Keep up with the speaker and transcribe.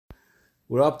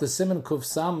We're up to Siman Kuf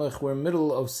Samach. We're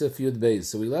middle of Sif Yud Beis.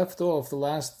 So we left off the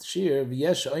last shir.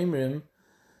 V'yesh oimrim,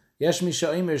 yesh misha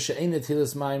oimer she'ein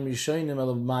netilas mayim rishonim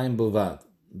elav mayim bovad.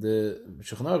 The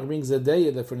Shulchan Aruch brings a day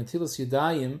that for netilas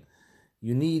yadayim,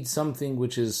 you need something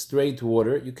which is straight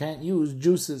water. You can't use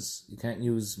juices. You can't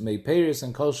use mei peris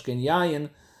and kolshken yayin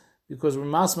because we're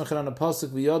masmachin on a pasuk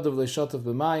v'yodav le'shotav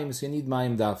b'mayim, so you need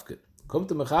mayim dafket. Come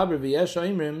to mechaber v'yesh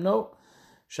oimrim, no.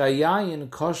 Shayayin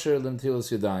kosher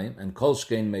l'netilas yadayim and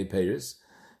kolshken mei peris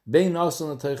bein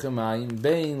nasan l'teichamayim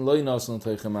bein loy nasan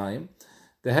l'teichamayim.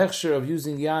 The hechsher of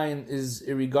using yayin is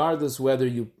irregardless whether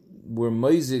you were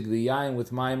moizig the yayin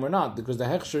with mayim or not, because the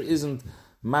hechsher isn't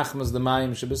machmas the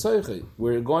mayim shebesoichei.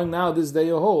 We're going now, this day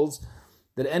holds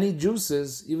that any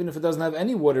juices, even if it doesn't have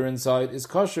any water inside, is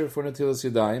kosher for netilas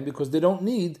yadayim because they don't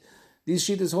need, these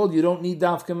shittas hold, you don't need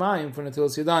dafke mayim for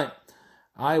netilas yadayim.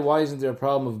 Why isn't there a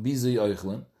problem of bizui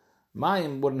oichlin?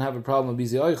 Mayim wouldn't have a problem with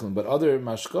bizui oichlin, but other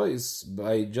mashkois,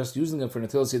 by just using them for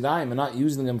netilas yadayim and not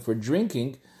using them for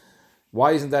drinking,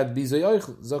 why isn't that bizui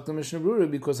oichlin? Zok the Mishnah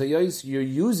Berurah, because you're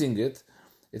using it.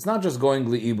 It's not just going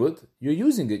li'ibud, you're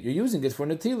using it for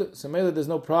netilah. So maybe there's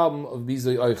no problem of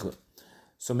bizui oichlin.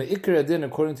 So me'ikar adin,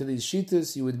 according to these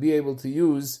shittas, you would be able to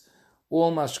use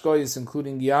all mashkois,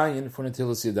 including yayin, for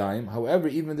netilas yadayim. However,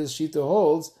 even this shitta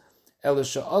holds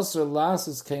Elisha Asr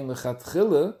Lasses came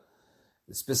lechatchila,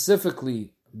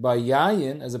 specifically by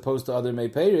yayin, as opposed to other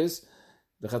meiperis.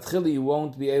 Lechatchila you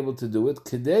won't be able to do it.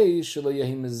 Kedei shelo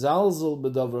yehi mezalzel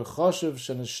bedavar choshev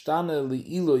sheneshtane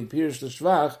li'iloi pirish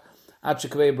l'shvach at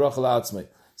shekvei bracha la'atzmei.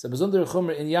 So besonder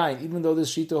chumer in yayin, even though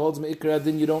this shita holds meikar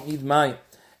adin, you don't need mayim,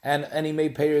 and any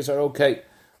meiperis are okay.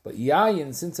 But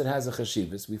yayin, since it has a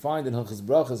chashivas, we find in Hilchos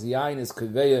Brachas yayin is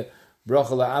kavei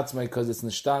bracha la'atzmei because it's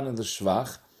neshtane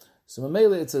l'shvach. So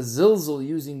Mamela, it's a zilzul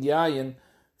using yayin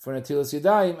for netilas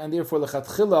yadayim, and therefore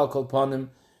lechatchila al kol panim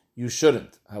you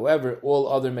shouldn't. However, all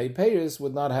other meipeiros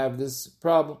would not have this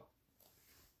problem.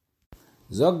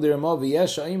 Zog der Rama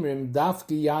v'yesh oimrim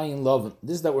dafke yayin loven.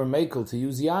 This that we're makel to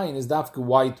use yayin is dafke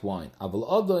white wine. Aval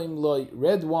odoim loy,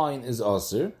 red wine is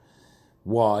aser.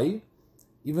 Why?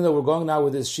 Even though we're going now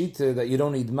with this shita that you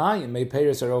don't need mayim,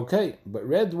 meipeiros are okay. But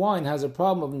red wine has a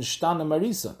problem of nishtana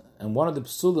marisa. And one of the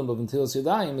psulim of netilas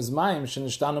yadayim is mayim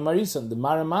shenishtana marisa. The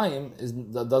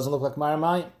maramayim doesn't look like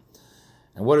maramayim.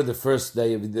 And what are the first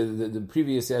day of the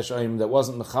previous yeshayim that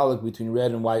wasn't mechalik between red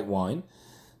and white wine?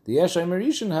 The yeshayim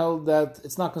Rishon held that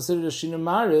it's not considered a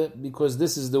shinamare because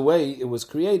this is the way it was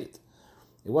created.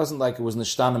 It wasn't like it was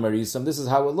nishtana marisa. This is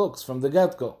how it looks from the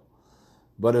get-go.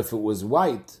 But if it was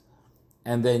white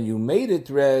and then you made it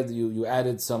red, you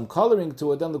added some coloring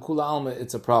to it, then the kula alma,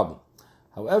 it's a problem.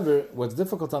 However, what's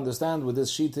difficult to understand with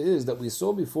this shita is that we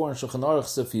saw before in Shulchan Aruch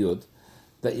Sif Yud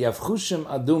that yavchushim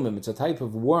adumim, it's a type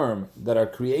of worm that are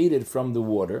created from the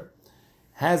water,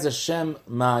 has a shem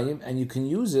mayim, and you can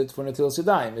use it for netilas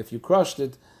yadayim. If you crushed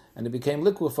it and it became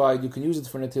liquefied, you can use it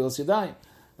for netilas yadayim.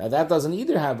 Now that doesn't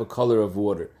either have a color of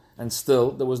water, and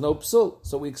still there was no psul.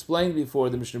 So we explained before,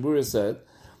 the Mishnah Berurah said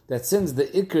that since the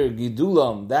ikar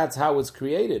gidulam, that's how it's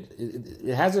created.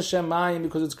 It has a shem mayim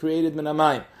because it's created min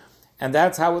hamayim. And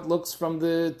that's how it looks from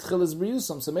the Tchilas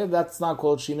Briyusam. So maybe that's not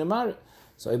called Shinamar.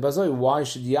 So Ibazoi, why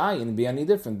should Yayin be any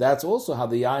different? That's also how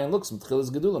the Yayin looks from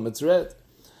Tchilas Gedulam. It's red.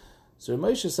 So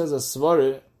Moshe says a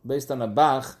svara based on a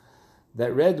bach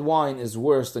that red wine is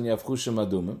worse than Yavchushim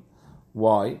Adumim.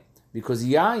 Why? Because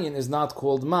Yayin is not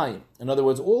called Mayim. In other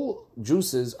words, all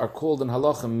juices are called in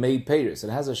Halacha Mei Peiris.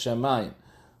 It has a Shemayim.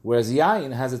 Whereas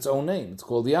Yayin has its own name. It's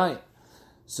called Yayin.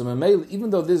 So even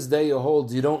though this day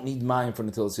holds you don't need mayim for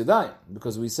netilas yadayim,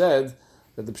 because we said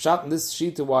that the pshat in this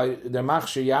shita why they're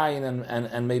machshir yayin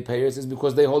and meipeiros is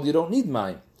because they hold you don't need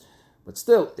mayim. But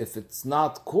still, if it's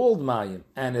not called mayim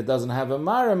and it doesn't have a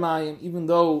mara mayim, even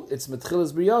though it's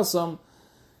metchilas briyasam,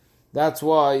 that's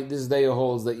why this day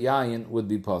holds that yayin would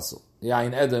be possible.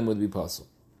 Yayin edom would be possible.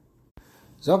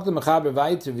 Zok the mechaber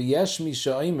vayter v'yesh misha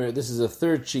oimer. This is a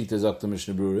third shita. Zok the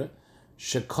Mishnah Berurah.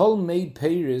 Shekol mei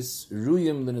peiris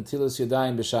ruyim l'netilas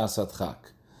yadayim b'shas adchak.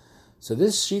 So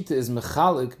this shita is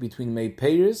mechalik between mei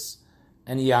peiris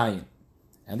and yayin,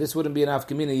 and this wouldn't be an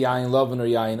afkamina yayin loven or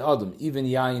yayin adam. Even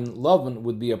yayin loven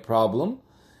would be a problem,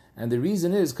 and the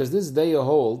reason is because this day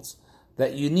holds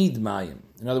that you need mayim.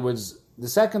 In other words, the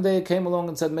second day it came along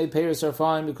and said mei peiris are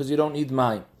fine because you don't need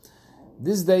mayim.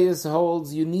 This day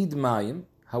holds you need mayim.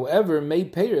 However, mei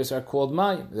peiris are called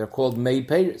mayim. They're called mei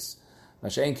peiris.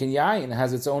 Mashain ken yayin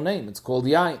has its own name. It's called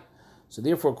yayin. So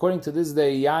therefore, according to this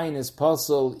day, yayin is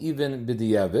possible even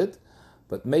b'diavad,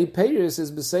 but mei peiris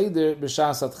is b'seder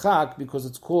b'shas adchak because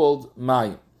it's called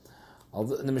mayim.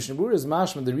 Although in the Mishnah Berurah is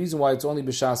mashma, the reason why it's only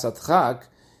b'shas adchak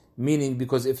Meaning,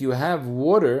 because if you have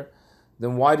water,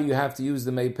 then why do you have to use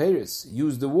the mei peiris?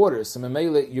 Use the water. So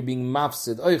memele, you're being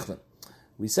mafsid oichlin.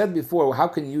 We said before, how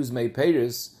can you use mei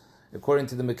peiris according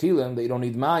to the Mekilim that you don't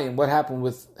need mayim? What happened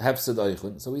with hefsid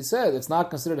oichlin? So we said it's not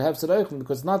considered hefsid oichlin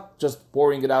because it's not just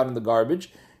pouring it out in the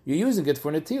garbage. You're using it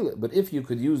for netila. But if you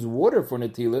could use water for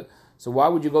netila, so why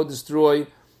would you go destroy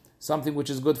something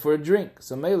which is good for a drink?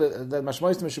 So mele, that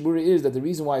mashmois to Mishabura is that the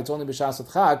reason why it's only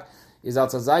b'shasat chag is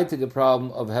outside the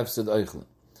problem of hefsid oichlin.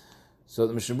 So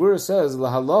the Mishabura says,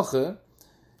 lahalacha,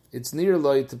 it's near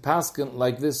loy to paskin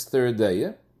like this third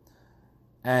day,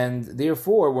 and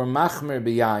therefore we're machmer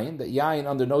b'yayin, that yayin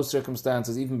under no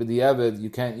circumstances, even b'diavad, you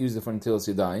can't use it for netilas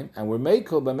yadayim, and we're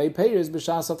mekel by mei peiris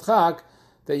b'shasat chag,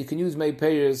 that you can use mei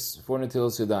peiris for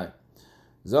netilas yadayim.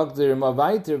 Zog der ma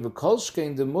weiter, v'kol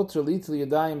shkein de mutter litel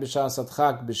yadayim b'shasat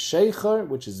chag b'sheicher,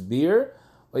 which is beer,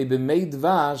 or b'mei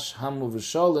dvash, hamu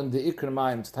v'sholen de ikr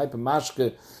mayim, it's a type of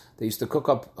mashke. They used to cook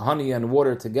up honey and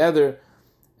water together.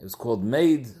 It was called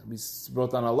maid. We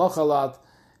brought on halacha a lot.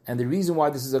 And the reason why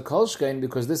this is a kol shkein,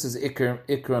 because this is ikron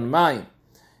mayim.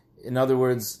 In other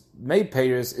words, mei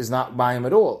peiris is not mayim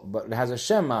at all, but it has a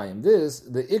shem mayim. This,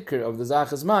 the ikr of the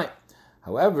zach is mayim.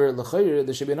 However, l'chayr,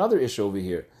 there should be another issue over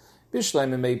here.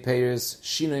 Bishleim and mei peiris,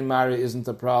 shinoi mara isn't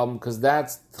a problem, because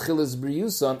that's tchilas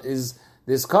briuson is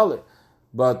this color.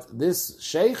 But this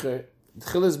sheicher,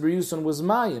 tchilas briuson was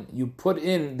mayim. You put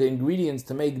in the ingredients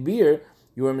to make beer,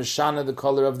 you are mishana the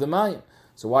color of the mayim.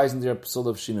 So why isn't there a psul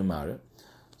of shinoi mara?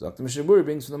 Dr. Mishabur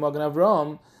brings from the Magen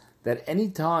Avraham that any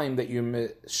time that you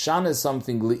mishana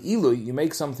something le'ilu, you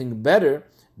make something better.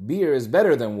 Beer is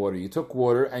better than water. You took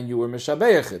water and you were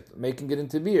mishabeach it, making it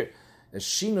into beer. A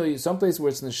shinoi, someplace where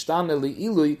it's nishtana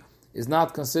le'ilu, is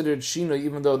not considered shinoi,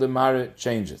 even though the mara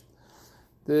changes.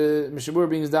 The Mishabur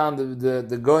brings down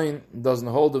the goyin doesn't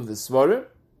hold of the svara,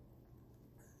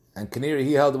 and Kaniri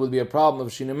he held it would be a problem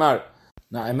of shinoi mara.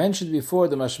 Now, I mentioned before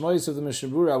the mashmois of the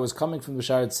Mishabura, I was coming from the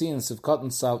Sharatzi and Sivkot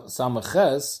and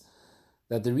Samaches,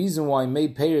 that the reason why mei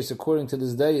peiris according to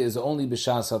this day is only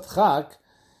b'shasat chak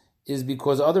is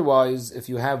because otherwise, if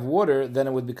you have water, then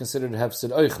it would be considered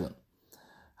hefsid oichlin.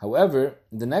 However,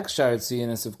 the next Sharatzi in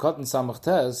Sivkot and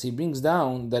Samaches, he brings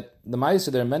down that the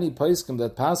Maisa, there are many poskim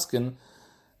that paskin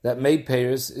that mei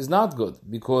peiris is not good,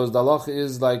 because the halach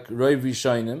is like roiv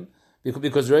rishonim,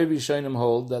 because Rei Rishonim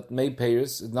hold that mei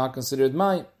peiris is not considered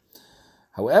mayim.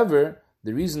 However,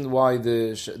 the reason why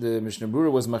the Mishnah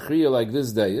Berurah was machriya like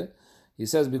this day, he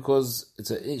says because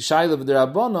it's a shayla of the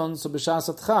Rabbanon, so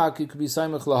b'shasat chak he could be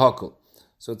saimach lahakol.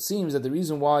 So it seems that the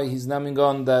reason why he's naming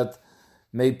on that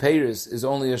mei peiris is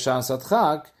only a shasat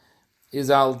chak is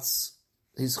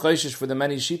he's choishish for the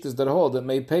many shitas that hold that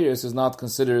mei peiris is not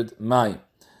considered mayim.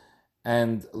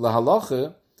 And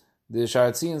lahalacha, the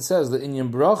Sharatzian says that in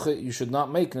Yom Bracha you should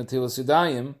not make netilas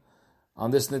yadayim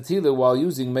on this netila while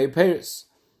using mei peiris.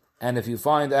 And if you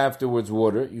find afterwards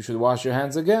water, you should wash your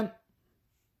hands again.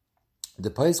 The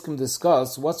Paiskim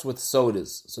discuss what's with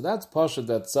sodas. So that's pasha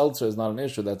that seltzer is not an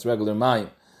issue, that's regular mayim.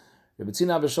 Rebbe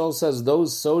Tzina Abishol says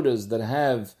those sodas that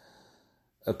have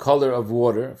a color of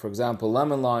water, for example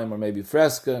lemon lime or maybe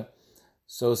fresca,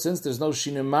 so since there's no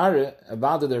shinoi mara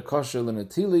about it, they're kosher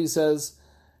l'netila, he says,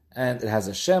 and it has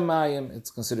a shem mayim,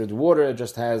 it's considered water, it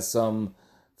just has some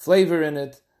flavor in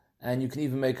it, and you can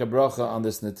even make a bracha on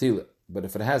this netila. But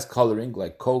if it has coloring,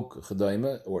 like Coke,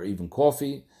 Chedayma, or even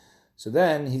coffee, so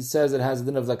then he says it has a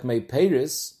din of like mei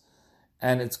peiris,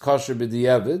 and it's kosher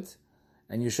b'diavad,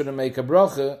 and you shouldn't make a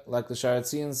bracha, like the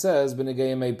Sharatzian says,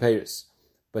 b'negei mei peiris.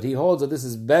 But he holds that this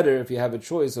is better if you have a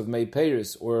choice of mei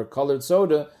peiris or colored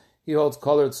soda. He holds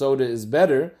colored soda is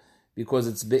better, because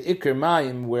it's be'ikr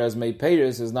mayim, whereas mei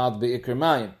peiris is not be'ikr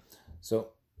mayim.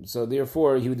 So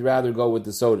therefore, he would rather go with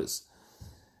the sodas.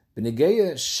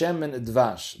 B'negeya shemen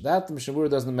dvash. That the Mishnah Berurah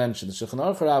doesn't mention. The Shulchan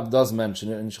Aruch Rav does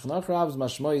mention it, and Shulchan Aruch Rav's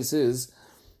mashmois is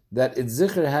that it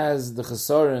zikr has the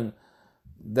chesaron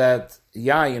that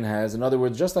yayin has. In other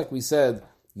words, just like we said,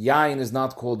 yayin is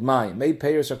not called mayim. Mei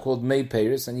peiris are called mei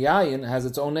peiris, and yayin has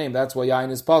its own name. That's why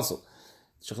yayin is possible.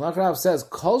 Shulchan Aruch Rav says,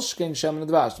 Kol shkein shemen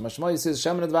dvash. Mashmois says,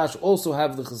 shemen dvash also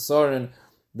have the chesaron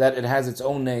that it has its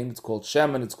own name. It's called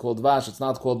shemen, it's called dvash, it's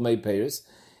not called mei peiris.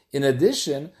 In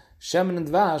addition, shemen and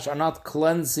dvash are not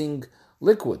cleansing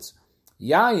liquids.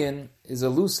 Yayin is a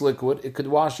loose liquid, it could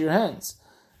wash your hands.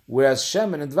 Whereas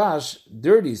shemen and dvash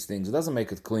dirties things, it doesn't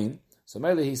make it clean. So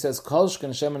mainly he says, Kol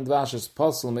shkein shemen and dvash is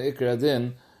posel me'ikr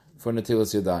adin for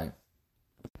netilas yadayim.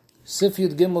 Sif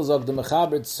Yud Gimel zog the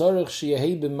Mechaber tzorech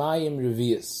sheyehei b'mayim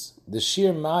revius. The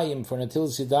sheer mayim for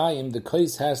netilas yadayim, the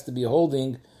kais has to be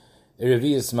holding a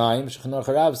revius mayim. Shulchan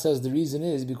Aruch Rav says the reason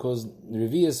is because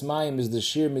revius mayim is the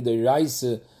sheer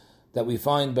midiraisa that we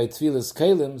find by Tfilas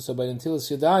Kalim, so by Netilas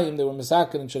Yadayim, they were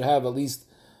Mesakin and should have at least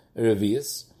a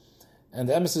Revius. And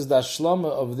the emphasis, the Shlama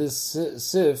of this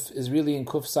Sif is really in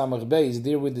Kuf Samach Beis.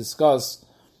 There we discuss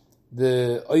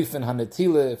the Oifen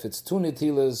HaNetila, if it's 2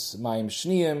 Netilas, Mayim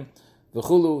Shniyim,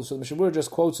 V'chulu. So the Mishabur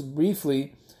just quotes it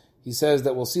briefly. He says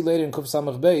that we'll see later in Kuf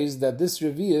Samach Beis that this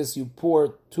Revius you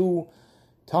pour 2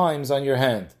 times on your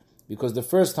hand. Because the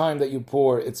first time that you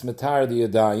pour, it's Matar the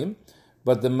Yadayim,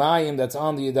 but the Mayim that's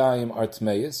on the Yadayim are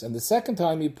Tmeis. And the second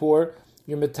time you pour,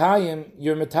 you're Matar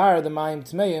the Mayim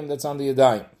Tmeim that's on the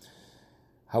Yadayim.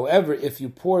 However, if you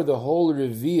pour the whole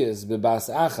Revius, Bebas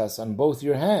Achas, on both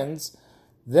your hands,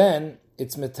 then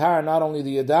it's Matar not only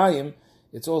the Yadayim,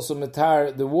 it's also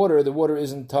Matar the water. The water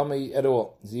isn't Tamei at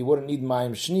all. So you wouldn't need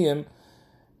Mayim Shniyim,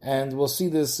 and we'll see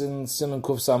this in Siman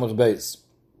Kuf Samach Beis.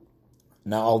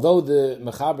 Now, although the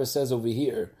Mechaber says over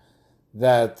here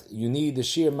that you need the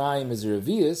Shir Mayim as a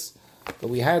Revius, but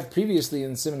we had previously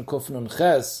in Siman Kuf Nun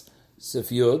Ches, Sif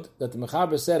Yud, that the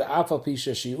Mechaber said, Afal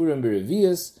Pisha Shiurim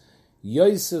Berevius,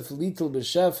 Yosef Litel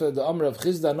B'Shefa, the Amr of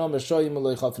Chizda, No Meshoyim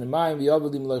Eloi Chafne Mayim,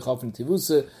 V'Yavodim Eloi Chafne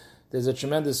Tivuse. There's a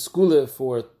tremendous skula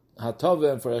for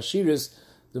Hatava and for Ashiris,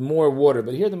 the more water.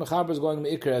 But here the Mechaber is going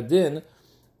Me'ikr Adin,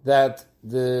 that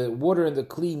the water in the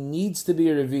Kli needs to be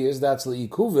a Revius, that's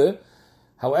L'Ikuve.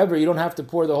 However, you don't have to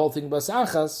pour the whole thing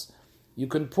basachas. You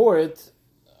can pour it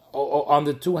on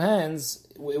the 2 hands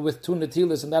with 2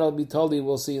 netilas, and that'll be told you.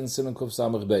 We'll see in Siman Kuf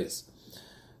Samach Beis.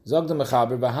 Zog the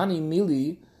Mechaber, V'hani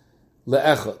mili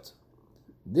le'echot.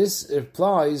 This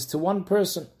applies to one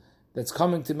person that's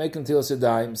coming to make netilas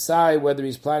yadayim. Sai, whether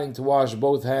he's planning to wash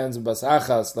both hands in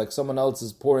basachas, like someone else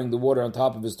is pouring the water on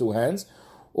top of his 2 hands,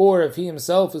 or if he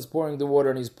himself is pouring the water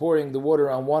and he's pouring the water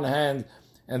on one hand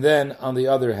and then on the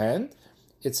other hand,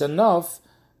 it's enough,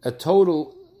 a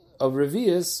total of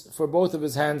Revius for both of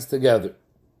his hands together.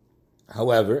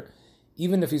 However,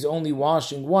 even if he's only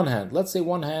washing one hand, let's say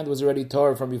one hand was already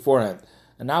tar from beforehand,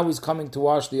 and now he's coming to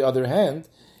wash the other hand,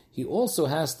 he also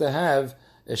has to have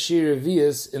a Shir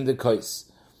Revius in the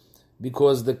kais.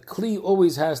 Because the Kli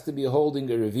always has to be holding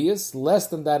a Revius. Less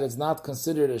than that, it's not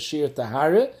considered a Shir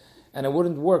Tahara, and it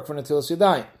wouldn't work for Netilas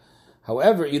Yadayim.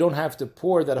 However, you don't have to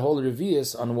pour that whole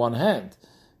Revius on one hand,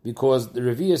 because the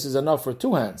Revius is enough for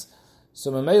 2 hands.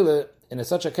 So Mamela, in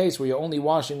such a case where you're only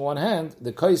washing one hand,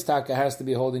 the Kais Taka has to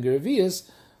be holding a Revius,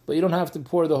 but you don't have to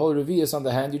pour the whole Revius on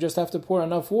the hand, you just have to pour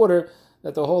enough water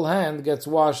that the whole hand gets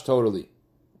washed totally.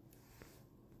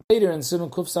 Later in Siman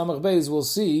Kuf Samach Beis, we'll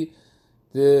see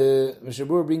the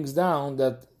Mishabur brings down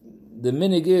that the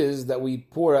minig is that we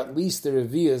pour at least a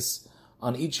Revius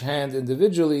on each hand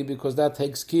individually, because that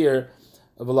takes care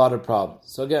of a lot of problems.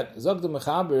 So again, Zog the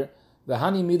Mechaber,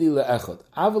 V'hani mili le'echot.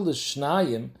 Aval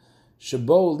l'shnayim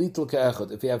shebo litel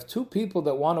ke'echot. If you have 2 people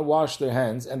that want to wash their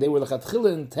hands, and they were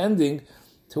l'chatchila intending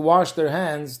to wash their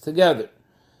hands together,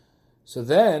 so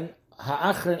then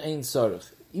ha'achron ein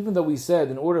tzarich. Even though we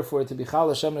said in order for it to be chal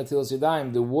Hashem netilas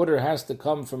yadayim, the water has to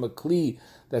come from a kli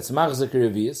that's machzik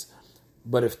revius.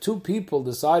 But if 2 people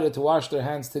decided to wash their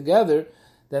hands together,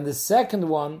 then the second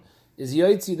one is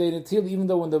yoitzi de netil. Even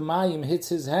though when the mayim hits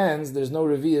his hands, there's no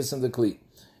revius in the kli.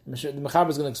 The Mechaber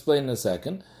is going to explain in a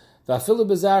second.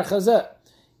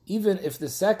 Even if the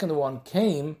second one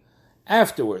came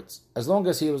afterwards, as long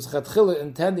as he was chatchila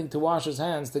intending to wash his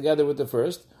hands together with the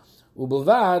first, but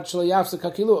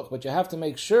you have to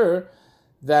make sure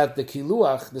that the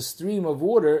kiluach, the stream of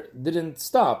water, didn't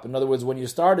stop. In other words, when you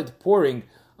started pouring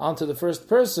onto the first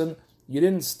person, you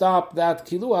didn't stop that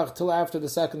kiluach till after the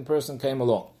second person came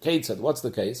along. Kate said, what's the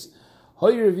case? You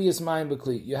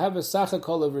have a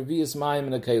sachakol of revius mayim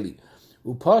in a keli.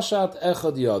 Upashat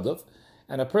echad yadav,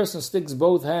 and a person sticks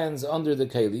both hands under the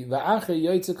keli. Va'acher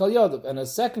yoytze kal yadav, and a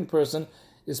second person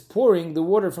is pouring the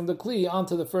water from the kli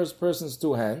onto the first person's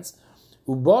 2 hands.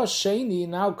 Uba sheni,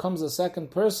 now comes a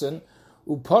second person.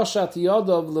 Upashat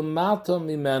yadav lemata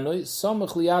mimenoi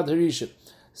samach liyad harishim.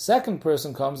 Second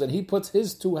person comes and he puts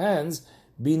his 2 hands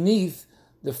beneath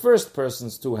the first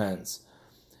person's 2 hands.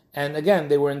 And again,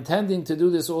 they were intending to do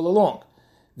this all along.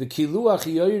 The kiluach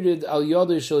yoyrid al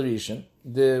yodei shel rishon.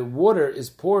 The water is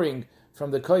pouring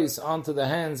from the kais onto the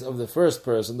hands of the first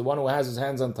person, the one who has his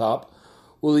hands on top.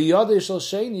 Uliyodei shel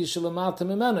sheni shelamata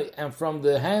mimenu. And from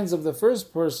the hands of the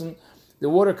first person, the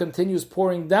water continues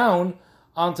pouring down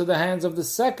onto the hands of the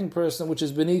second person, which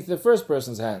is beneath the first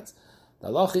person's hands. The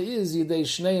halacha is yidei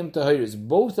shneim tahiris.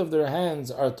 Both of their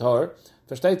hands are tar.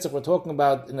 Versteht, we're talking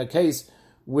about in a case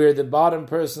where the bottom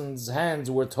person's hands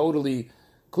were totally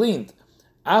cleaned.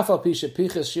 Even though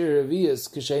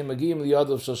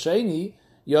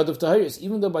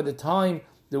by the time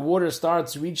the water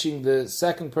starts reaching the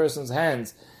second person's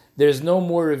hands, there's no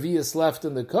more revius left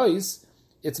in the kais,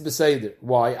 it's beseder.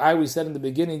 Why? We said in the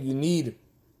beginning, you need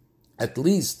at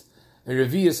least a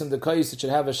revius in the kais that should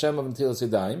have a shem of Netilas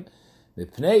Yadayim.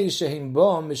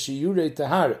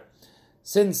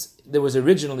 Since there was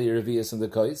originally a revius in the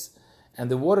kais, and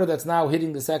the water that's now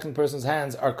hitting the second person's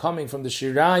hands are coming from the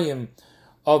shirayim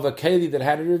of a keli that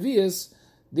had a revius,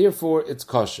 therefore it's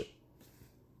kosher.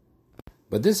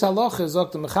 But this halacha is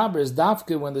Dr. Mechaber is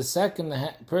dafke when the second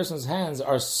person's hands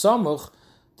are samuch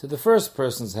to the first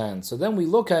person's hands. So then we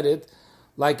look at it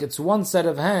like it's one set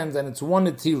of hands and it's one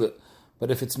netila.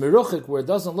 But if it's meruchik, where it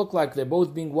doesn't look like they're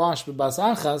both being washed b'bas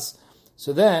achas,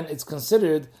 so then it's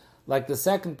considered like the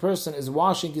second person is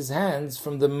washing his hands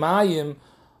from the mayim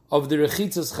of the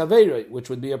rechitzas chaveiroi, which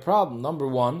would be a problem. Number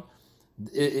one,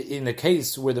 in a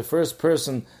case where the first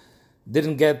person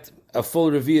didn't get a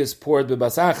full revius poured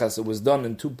b'bas achas, it was done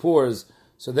in 2 pours,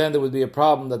 so then there would be a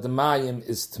problem that the mayim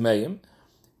is tmeim.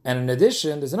 And in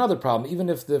addition, there's another problem. Even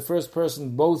if the first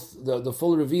person, both the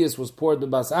full revius was poured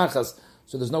b'bas achas,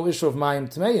 so there's no issue of mayim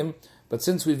tmeim, but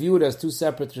since we view it as 2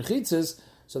 separate rechitzas,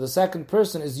 so the second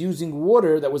person is using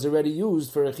water that was already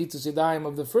used for rechitzas yadayim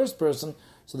of the first person,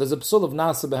 so there's a psul of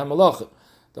nasa b'hem malacha.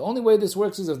 The only way this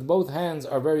works is if both hands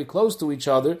are very close to each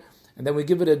other, and then we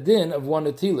give it a din of 1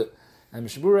 netilah. And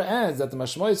Mishmura adds that the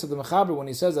mashmois of the Mechaber, when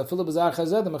he says that Philip Bazar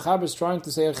Chazeh, the Mechaber is trying to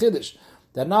say a chiddush,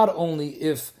 that not only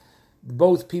if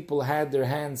both people had their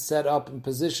hands set up and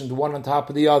positioned one on top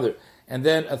of the other, and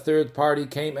then a third party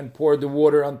came and poured the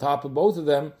water on top of both of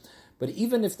them, but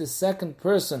even if the second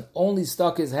person only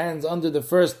stuck his hands under the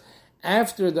first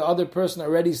after the other person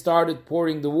already started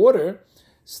pouring the water,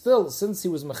 still, since he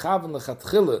was mechavan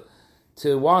lechatchila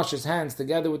to wash his hands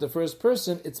together with the first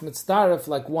person, it's mitzdaref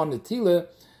like 1 netilah.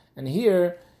 And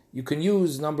here, you can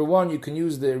use, number one, you can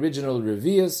use the original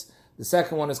revius. The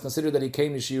second one is considered that he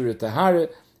came Yishir Tahara.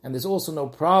 And there's also no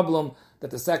problem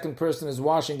that the second person is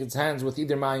washing its hands with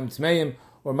either Mayim Tmeim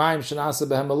or Mayim Shanasa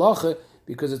Behem Malacha,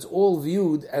 because it's all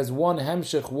viewed as one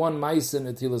Hemshech, one Maisa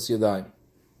Netilas Yadayim.